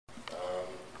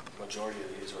majority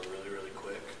of these were really, really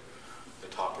quick. The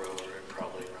top row were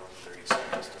probably around 30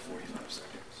 seconds to 45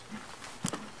 seconds.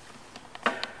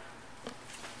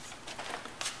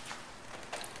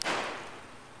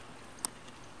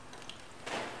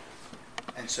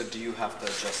 And so do you have to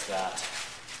adjust that?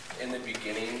 In the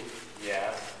beginning,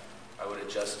 yeah, I would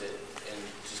adjust it and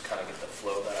just kind of get the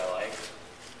flow that I like,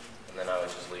 and then I would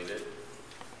just leave it.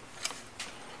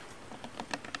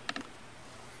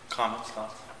 Comments,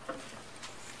 thoughts?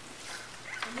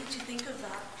 What did you think of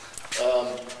that?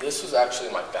 This was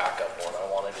actually my backup one. I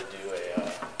wanted to do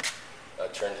a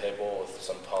turntable with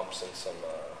some pumps and some,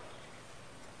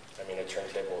 a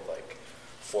turntable with like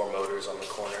 4 motors on the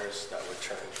corners that would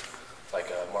turn like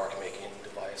a mark making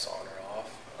device on or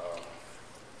off.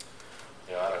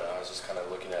 I don't know, I was just kind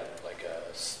of looking at like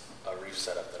a reef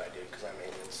setup that I did because I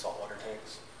maintained saltwater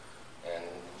tanks. And,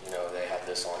 they had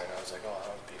this on it and I was like, oh,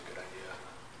 that would be a good idea.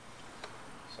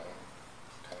 So,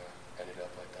 kind of ended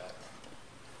up like that.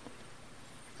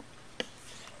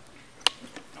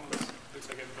 Looks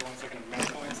like everyone's looking at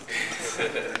math points.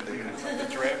 Like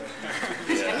the drip.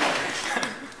 Yeah.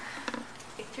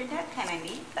 It turned out kind of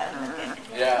neat, though.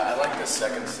 Yeah, I like the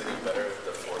second city better with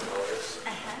the 4 colors.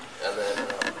 And then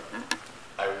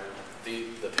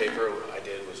the paper I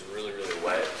did was really, really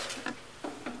wet.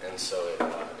 And so it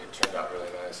turned out really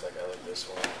nice. Like I like this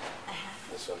one.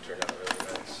 This one turned out really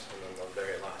nice. And then the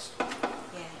very last one.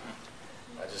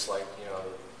 Yeah. I just like,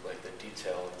 like the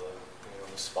detail of the,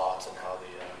 the spots and how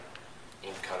the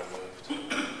ink kind of moved.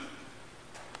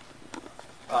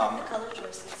 The color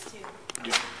choices too.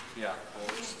 Yeah.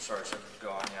 Well, sorry, so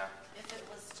go on, yeah.